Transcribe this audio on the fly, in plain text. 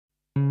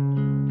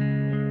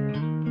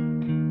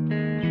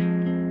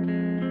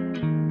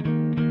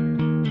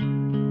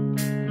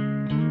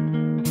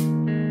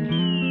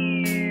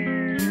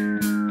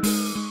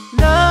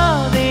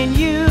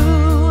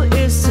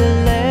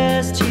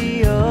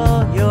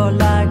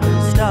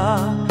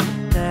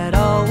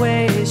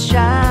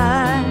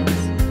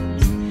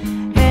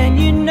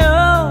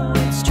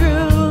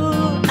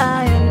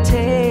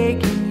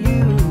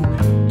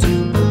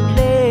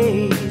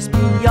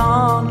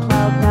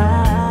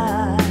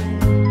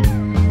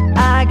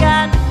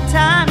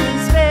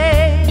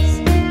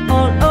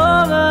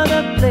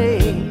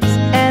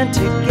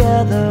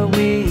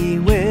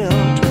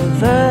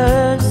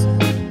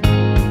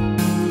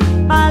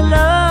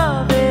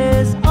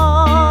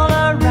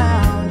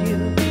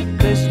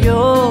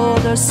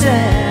the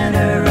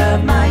center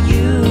of my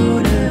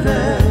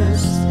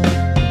universe.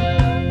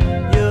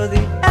 You're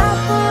the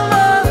apple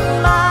of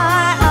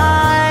my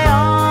eye,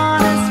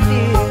 honest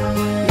dear.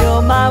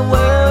 You're my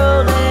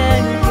world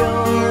and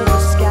you're the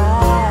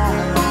sky.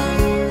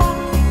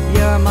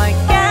 You're my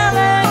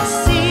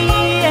galaxy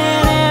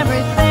and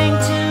everything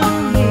to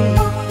me.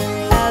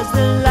 As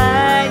the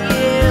light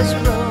years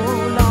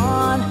roll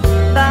on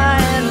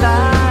by and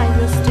by,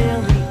 you're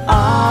still the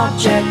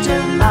object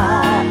of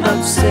my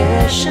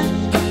obsession.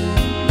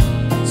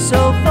 So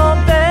for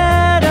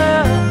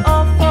better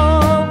or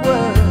for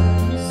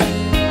worse,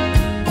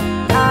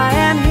 I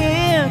am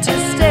here to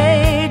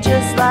stay,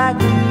 just like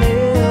the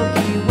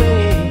Milky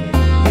Way.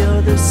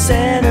 You're the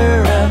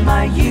center of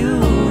my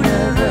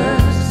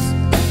universe.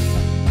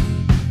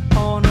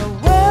 On a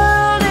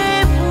world,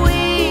 if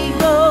we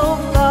go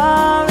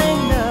far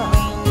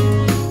enough,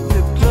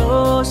 the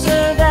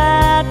closer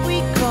that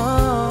we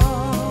come.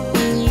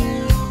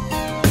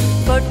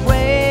 But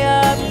way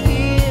up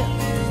here,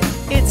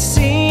 it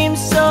seems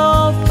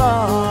so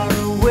far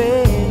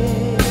away.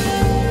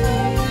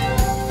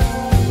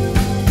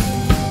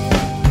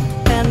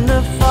 And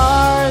the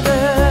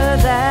farther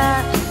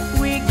that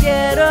we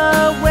get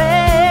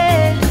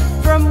away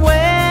from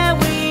where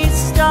we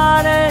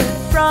started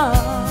from,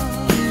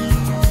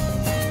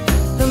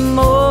 the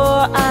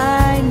more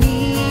I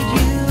need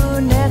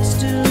you next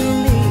to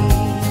me,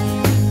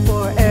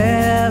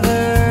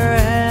 forever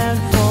and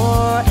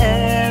for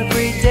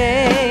every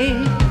day.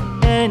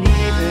 And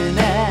even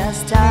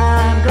as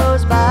time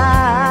goes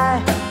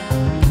by,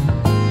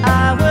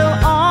 I will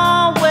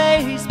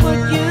always put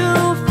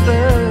you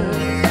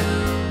first,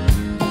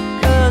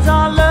 'cause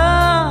our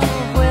love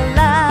will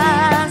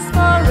last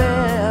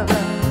forever.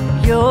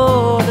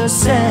 You're the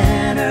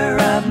center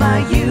of my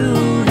universe.